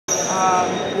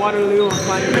Waterloo on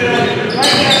Monday.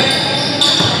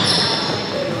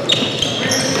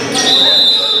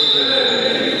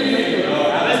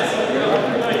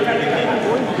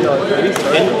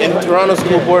 In Toronto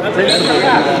School Board principal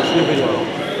video.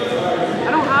 I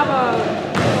don't have a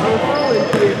referral in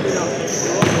here, you know.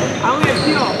 I only have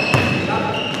PO.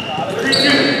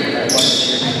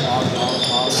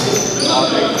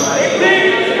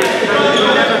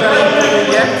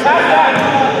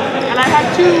 And I have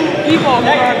 2 people who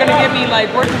are going to get me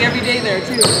like working every day there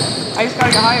too. I just got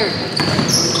to get hired.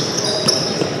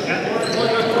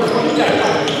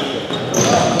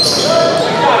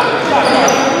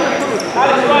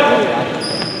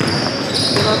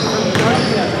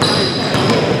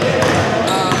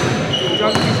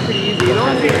 Geography is pretty easy. You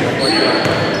don't teach anything.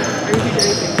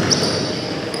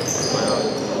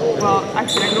 Well,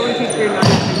 actually, I can only teach grade 9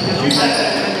 and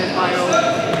then bio.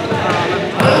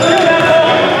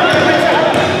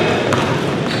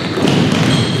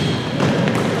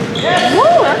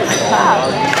 Woo, that's my class.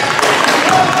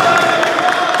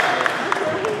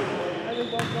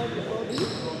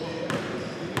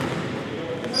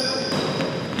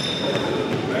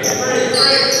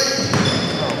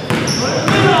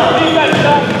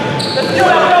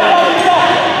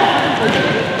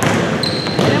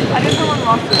 I didn't know one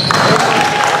lost it.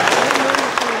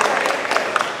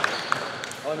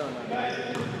 Oh, no.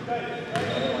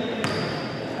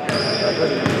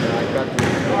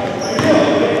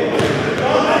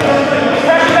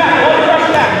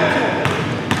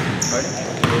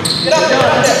 Get up,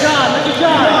 John. Look at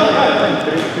John.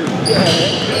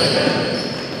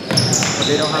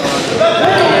 They don't have a lot of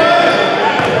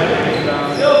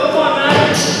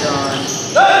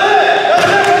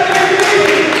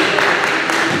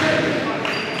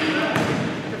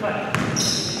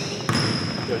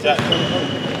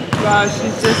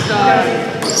She's just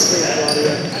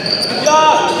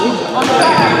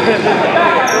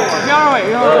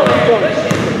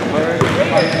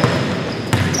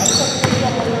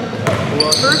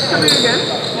First coming again?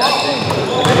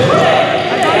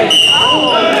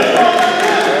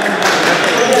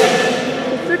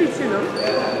 32, no?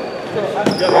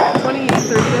 28,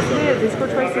 30 yesterday. They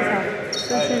scored twice this half.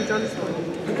 32, John scored.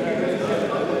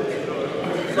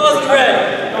 Close red.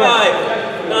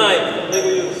 5, 9.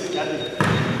 Legal use.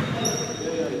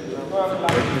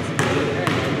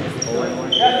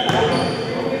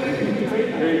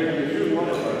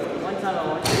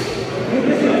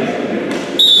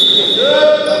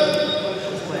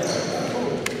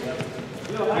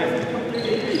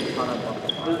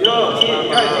 You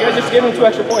guys just gave him 2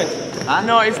 extra points. Huh?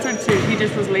 No, it's 2-2. He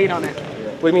just was late on it.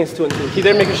 What do you mean it's 2 and 2? He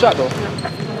didn't make a shot though.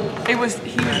 He was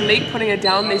late putting it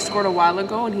down. They scored a while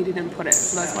ago and he didn't put it,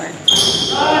 so that's why.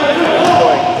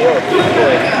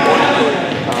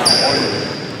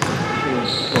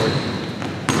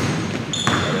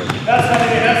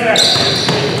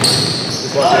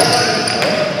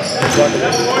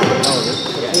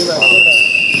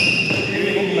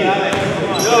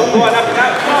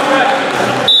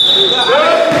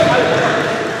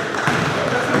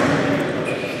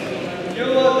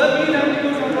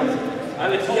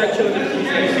 Alex, you got children.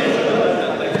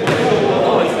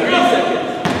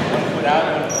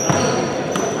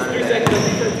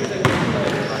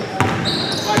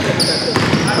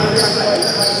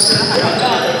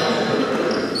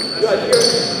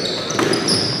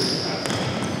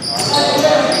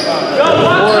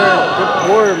 Good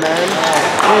board, man.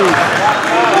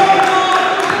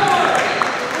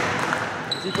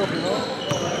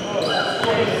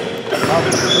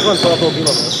 This one's for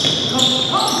Filipino,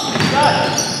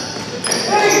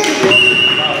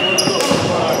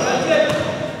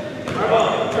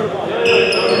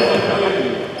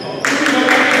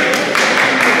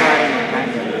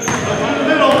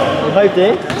 hyped,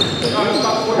 eh? I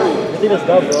think it's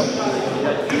done, bro.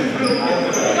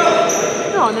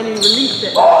 No, and then he released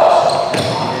it.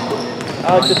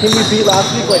 Alex, the team we beat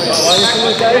last week, like, why you see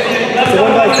those guys? They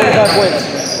won by 25 points.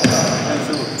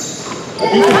 A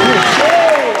decent team.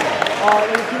 In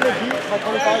the team they beat, by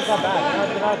 25 is not bad.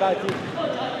 They're not a bad team.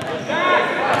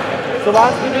 So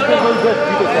last week they played really good,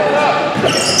 beat those guys.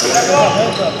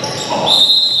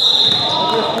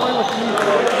 They're scoring with teams.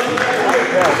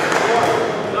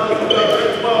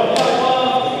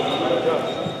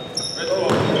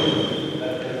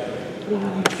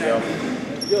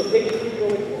 Yeah.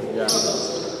 Yeah.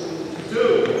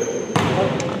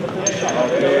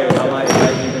 Okay, how late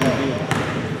are you gonna be?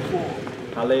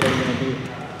 How late are you gonna be?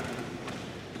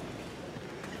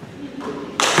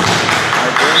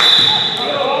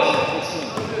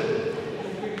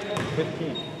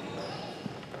 15.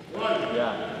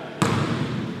 Yeah.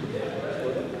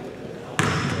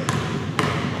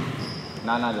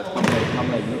 Nah, just come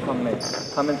late. You come late.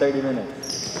 Come in 30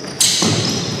 minutes.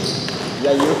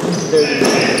 Yeah, you come in 30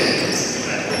 minutes.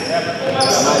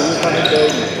 Nah, you come in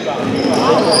 30.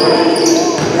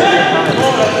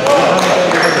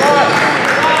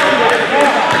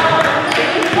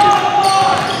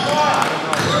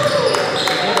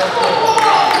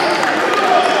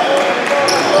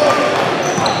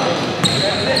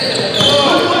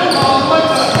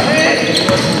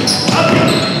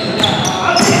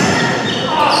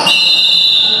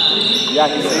 Yeah,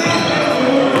 he's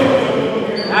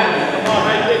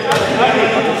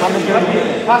come in 30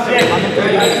 minutes. Come in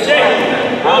 30 minutes.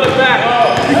 Hold it back.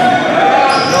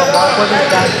 No, Mark wasn't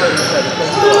stand for you said.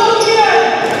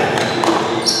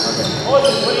 What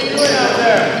are you doing out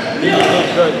there? He did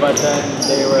good, but then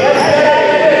they were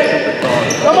super tall.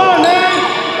 Come on, man!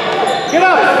 Get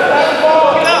up!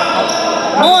 Get up!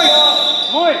 Moy!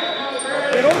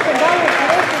 Get open, get open!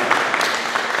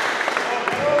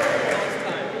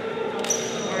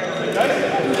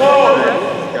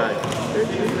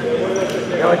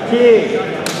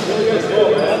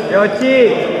 Yo, T!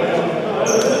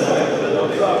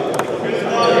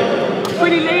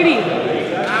 Pretty lady.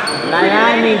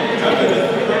 Miami.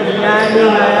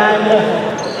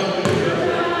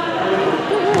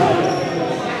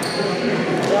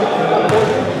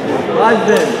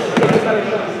 Husband.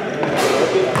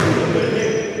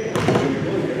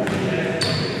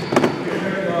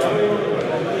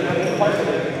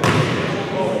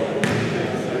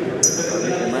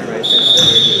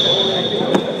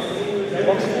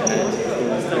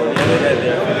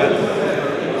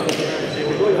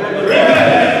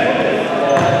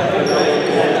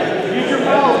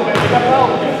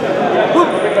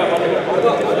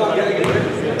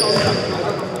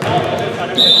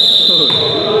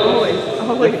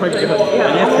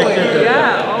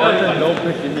 No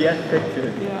pictures, he has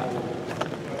pictures. Yeah.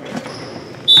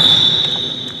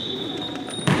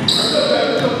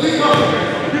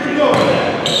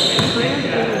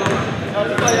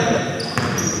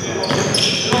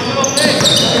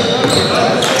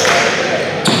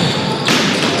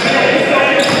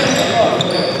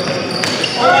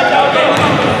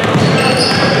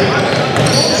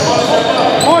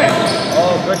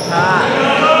 Oh, good pass.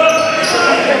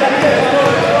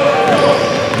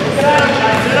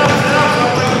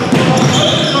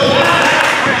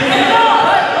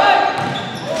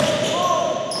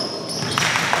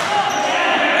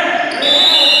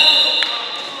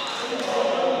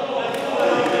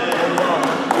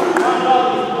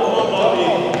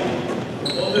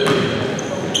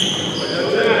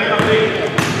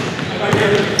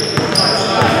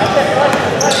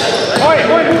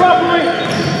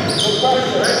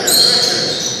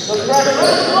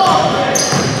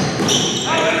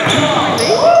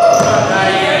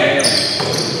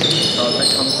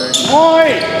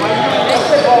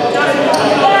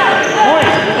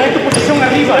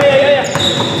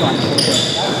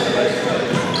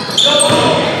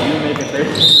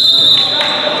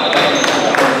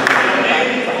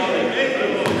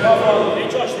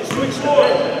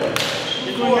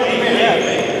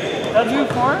 You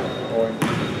four? Four.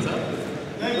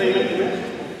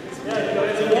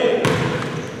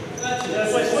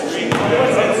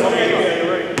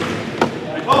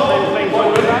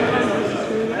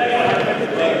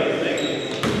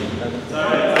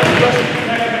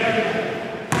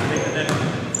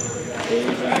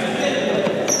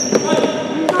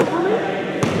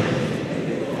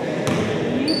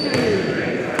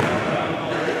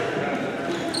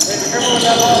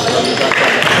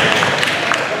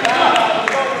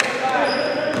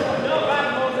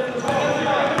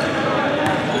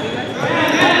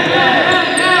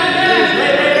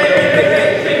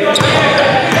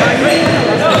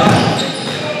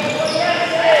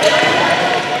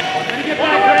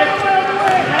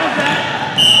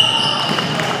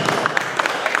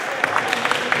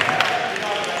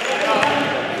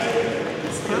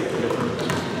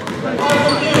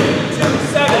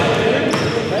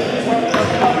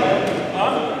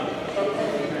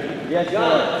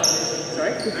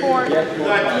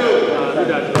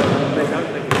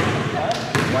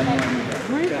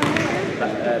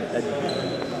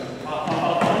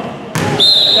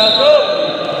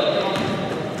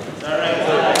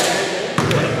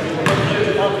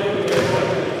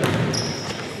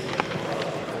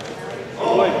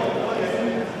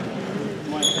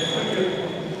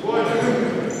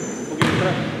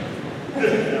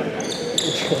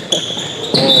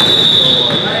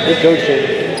 Good coaching.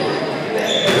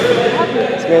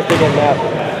 This man's taking a nap.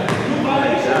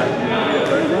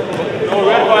 No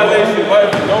red violation.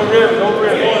 No rib. Oh,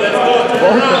 let's go.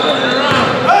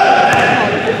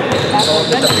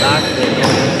 Both of them.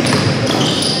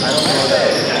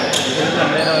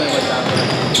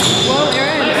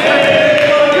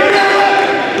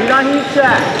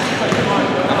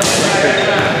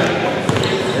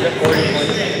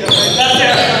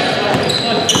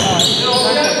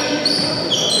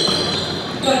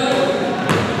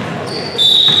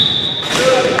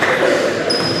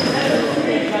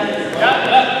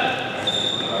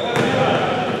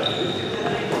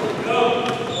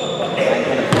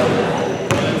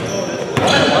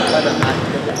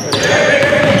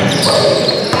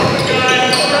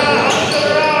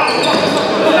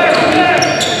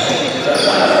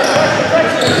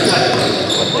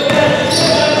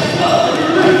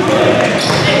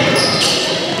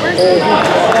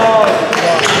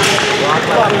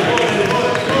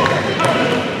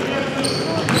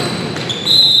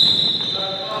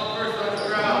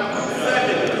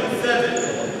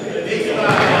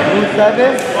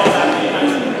 Seven.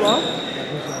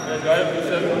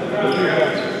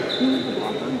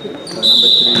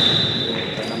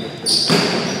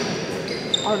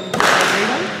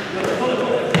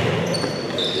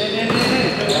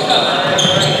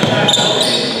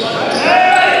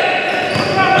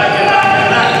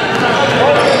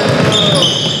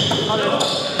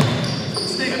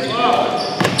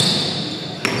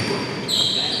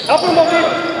 Help him, Bobby.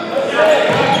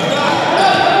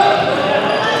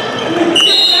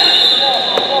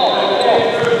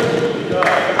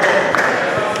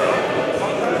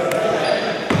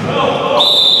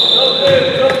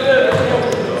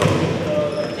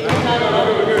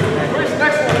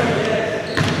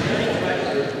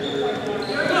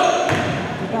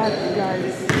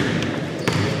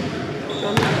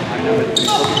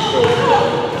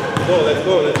 Let's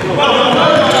go.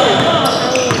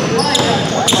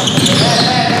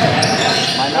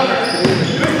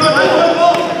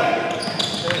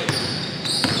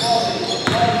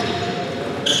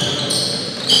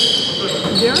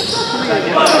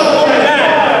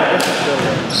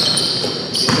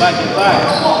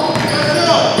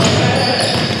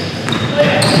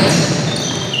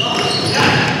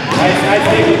 Nice,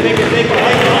 take it.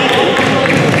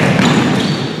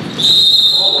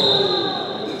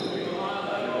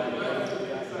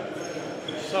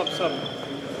 Sub.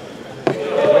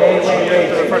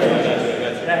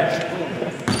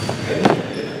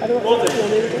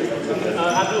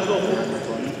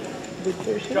 Wait.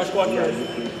 Josh, go on first.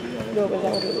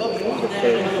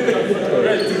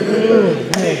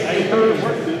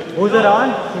 Who's it on?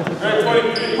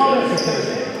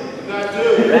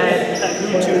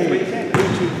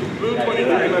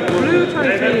 Blue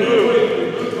 23.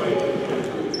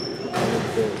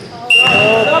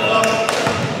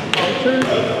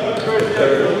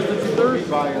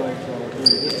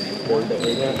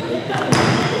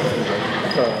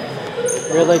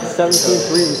 We're like 17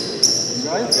 threes.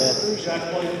 Yeah.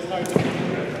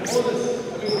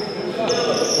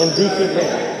 And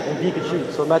B can shoot.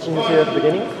 So imagine who's here at the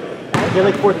beginning. He had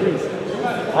like 4 threes.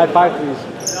 I had 5 threes.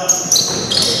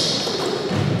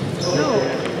 No,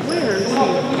 where?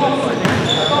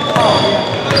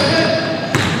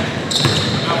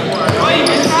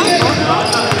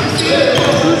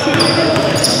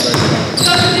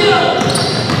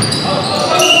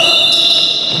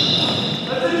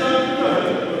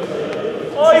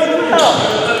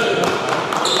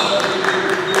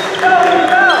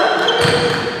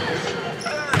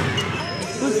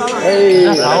 Hey!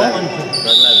 Red 11.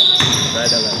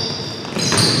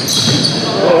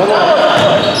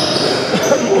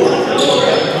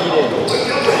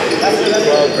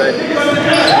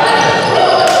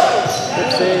 Good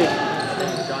save.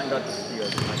 John got the steal.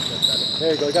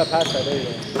 There you go, you got past that, there you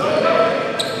go.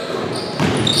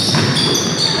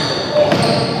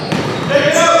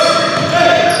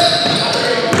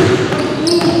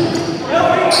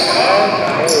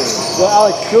 Yo,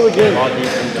 Alex, kill the game.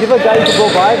 Give a guy to go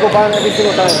by on every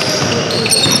single time.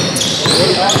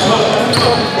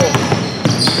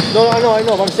 No, I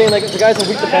know, but I'm saying like if the guy's a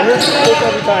weak defender, go for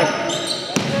every time.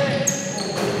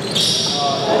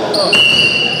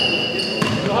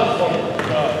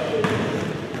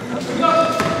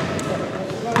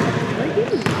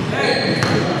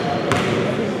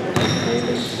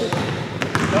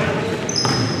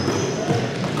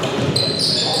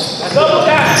 Double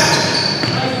tap.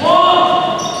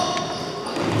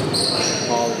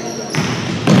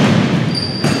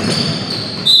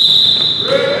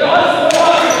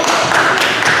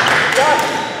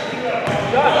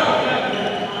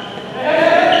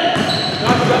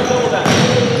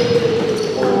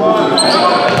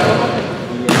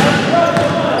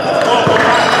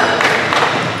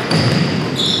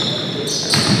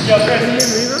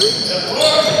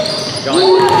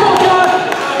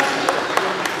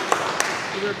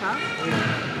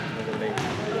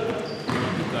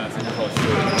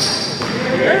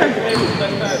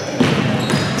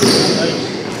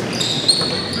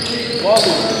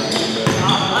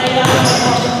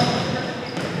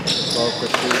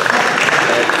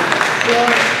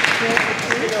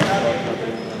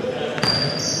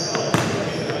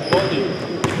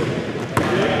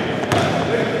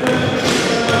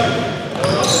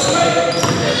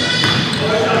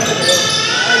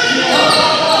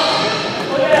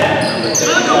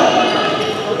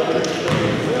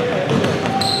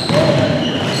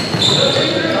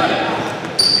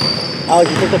 Alex,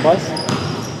 you took the bus?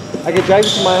 I can drive you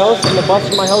to my house, and the bus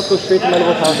from my house goes straight to my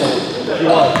little town center. If you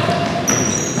want.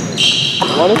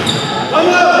 You want it?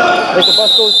 Like the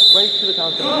bus goes right to the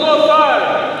town center.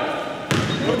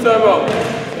 Good time out.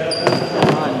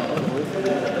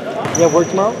 You have work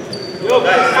tomorrow? Yo,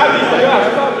 guys,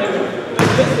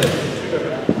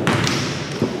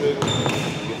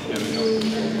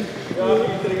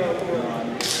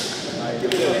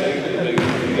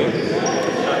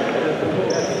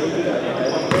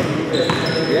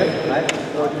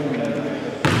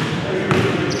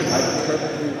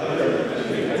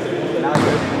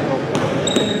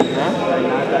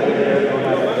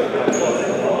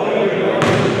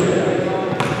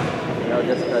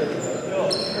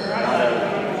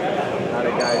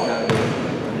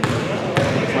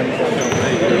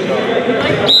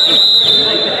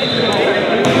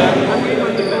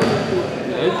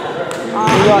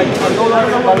 I'll go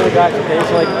around some other guys, okay?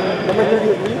 So like, number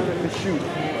 33 is shoot.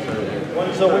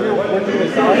 So when you're working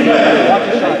with sound, watch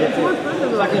the shot. It's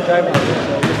not going to drive on you,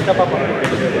 so just step up on it.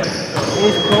 When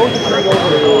he's close, it's going to go over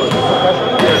the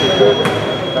pressure.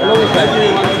 I know he's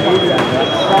actually wants to do that.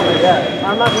 Probably, yeah.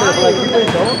 I'm not doing it, but like, you guys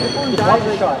don't, just watch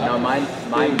the shot. No, mine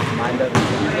doesn't.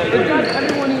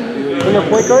 When you're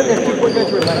point guard, there's 2 point guards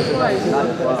who are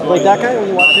left. Like that guy, when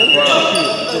you watch him, he can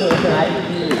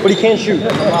shoot. But he can't shoot.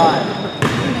 Come on.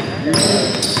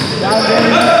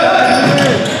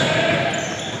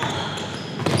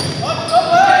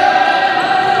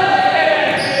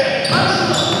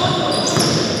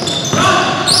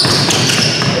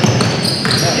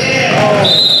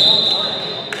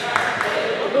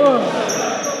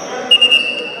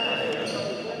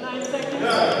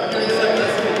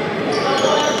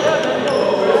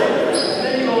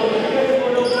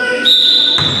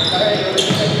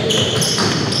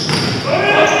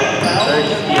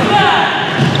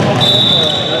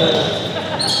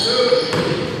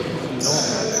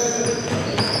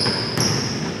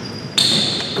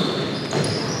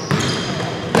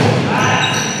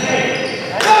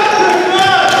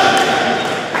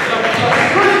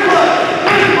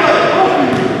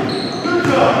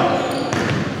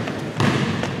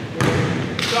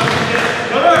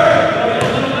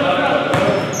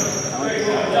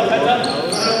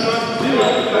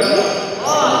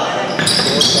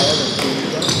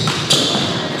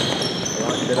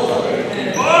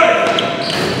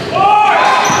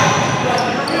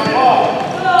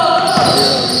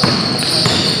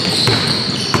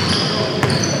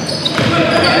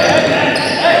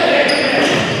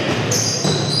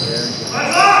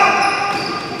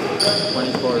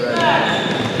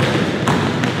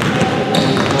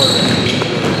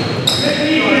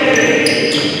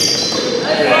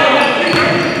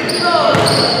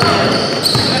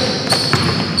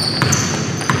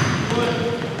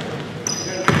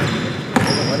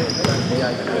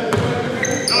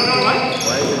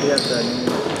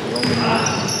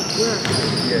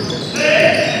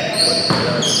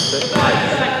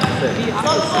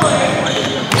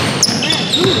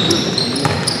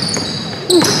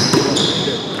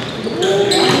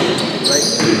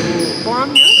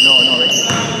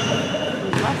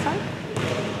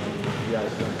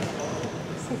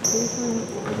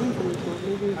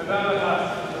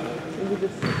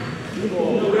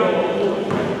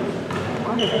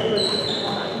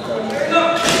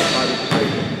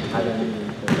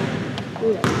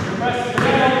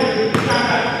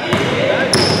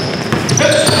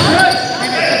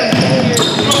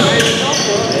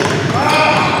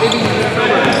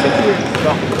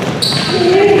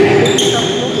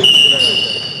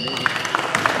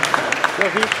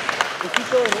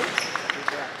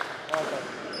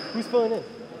 Who's filling in?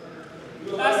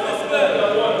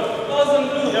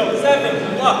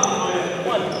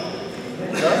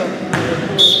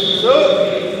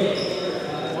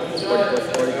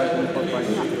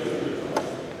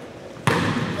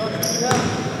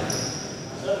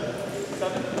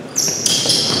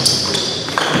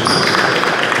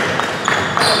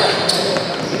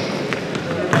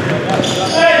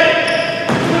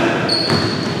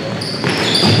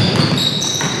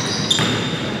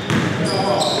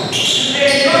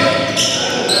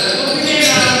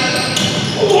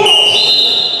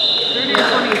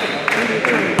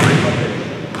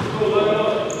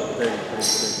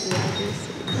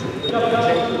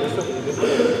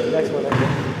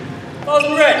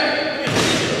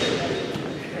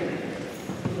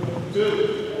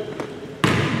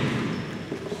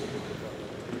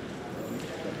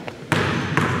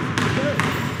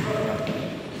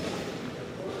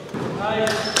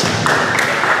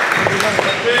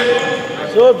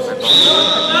 Subs.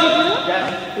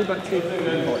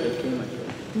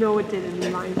 No, it didn't.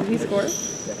 Did he score?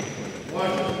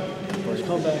 Just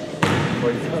come back.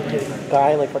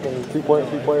 Die like fucking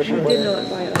 3-pointer. You did know it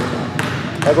by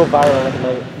I go viral like a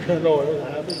night. No, it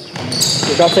doesn't happen.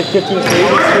 It drops like 15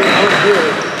 straight.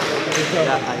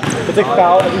 It's like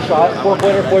foul every shot.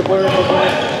 4-pointer, 4-pointer,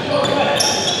 4-pointer.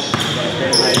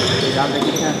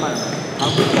 You can't find them. How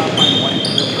could you not find one in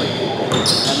this place?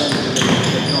 And then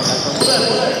no, that's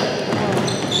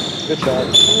Good shot.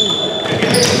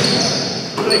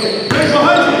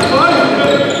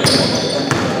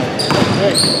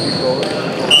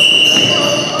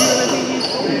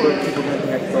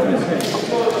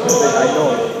 I know.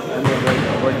 And then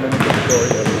we're going to make a story.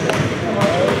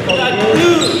 2,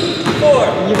 4.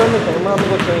 Can you run the camera? I'm gonna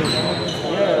go change.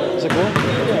 Yeah. Is it cool?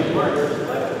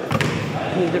 I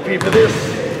need to pay for this.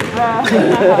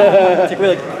 Take away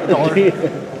like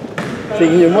 $1.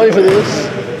 Taking your money for this.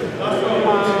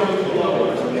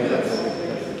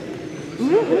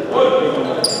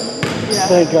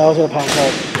 Thank God, I was gonna pass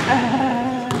out.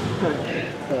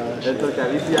 It's okay. At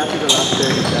least you asked me the last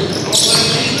 30 seconds.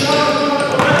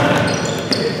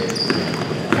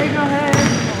 Hey, go ahead.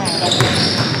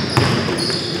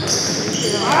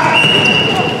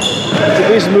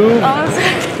 Please move.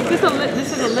 This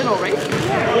is a little, right?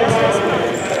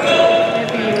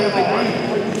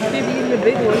 Maybe even the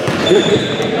big one.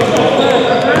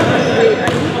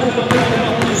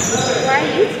 Why are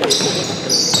you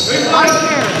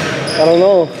I I don't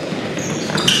know.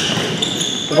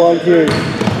 Volunteers.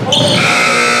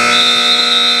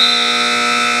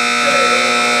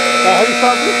 How do you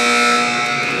stop this?